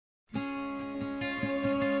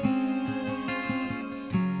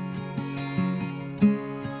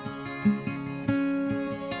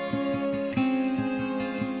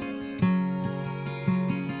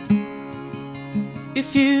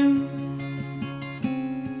If you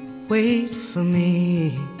wait for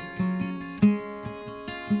me,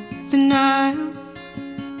 then I'll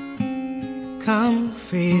come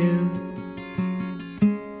for you.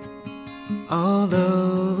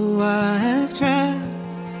 Although I've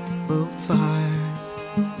traveled far,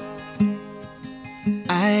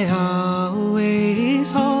 I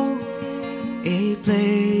always hold a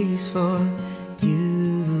place for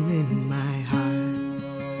you in my heart.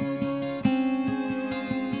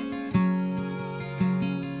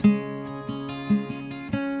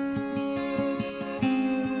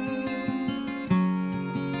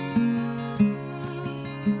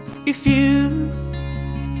 If you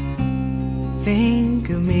think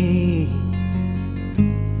of me,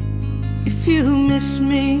 if you miss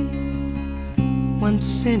me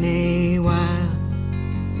once in a while,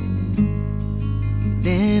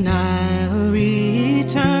 then I'll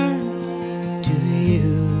return to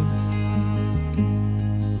you.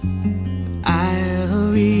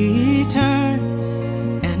 I'll return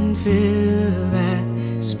and fill that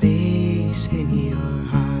space in your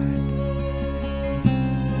heart.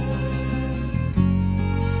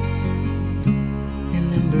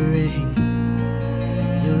 Remembering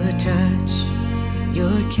your touch,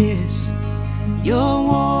 your kiss, your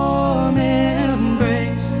warm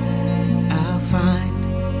embrace, I'll find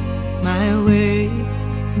my way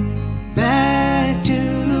back to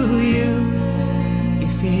you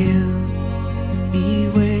if you'll be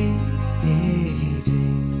waiting.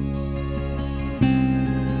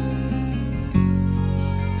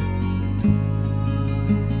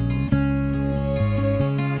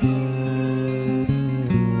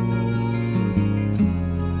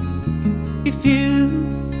 If you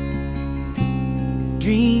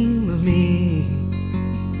dream of me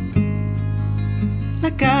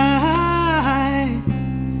like I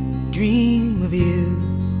dream of you,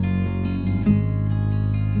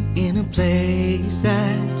 in a place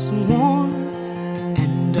that's warm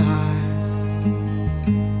and dark,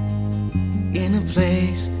 in a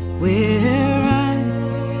place where I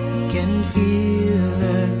can feel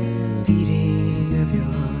the beating of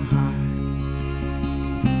your heart.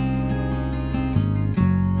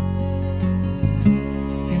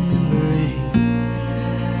 Remembering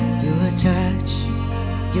your touch,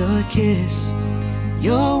 your kiss,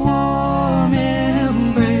 your warm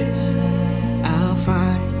embrace, I'll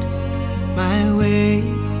find my way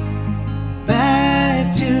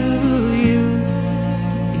back to you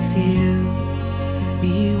if you'll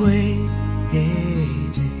be waiting.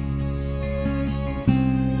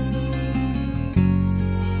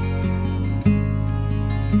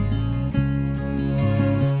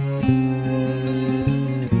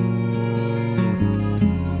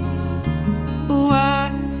 Oh,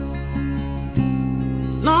 I've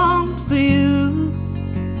longed for you,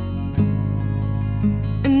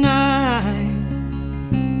 and I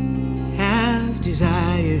have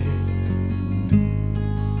desired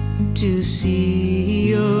to see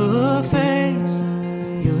your face,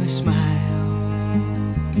 your smile,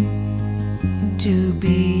 to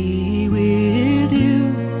be with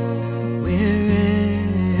you wherever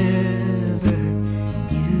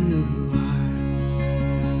you are.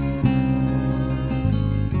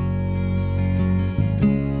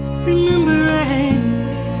 Remembering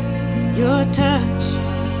your touch,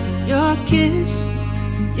 your kiss,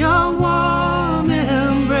 your warm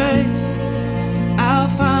embrace, I'll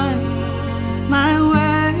find my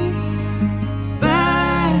way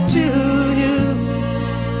back to you.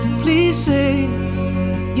 Please say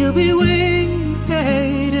you'll be waiting.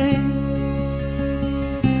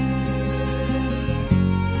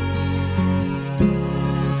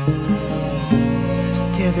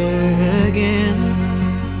 Together again,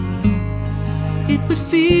 it would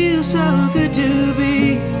feel so good to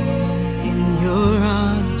be in your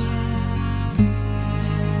arms,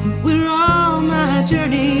 where all my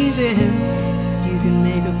journeys end. You can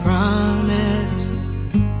make a promise,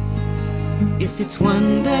 if it's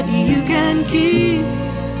one that you can keep,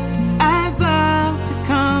 I vow to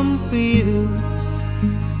come for you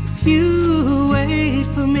if you wait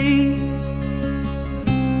for me.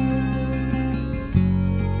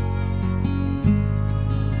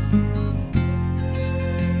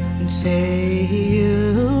 And say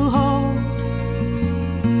you'll hold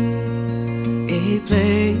a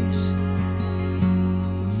place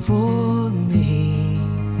for me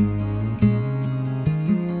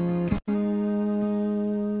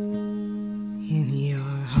in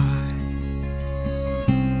your heart,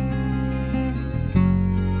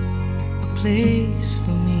 a place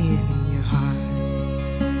for me in your heart,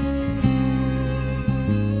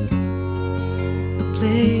 a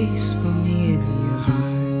place for me in your heart.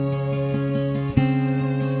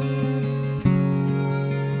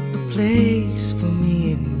 place for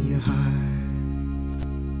me and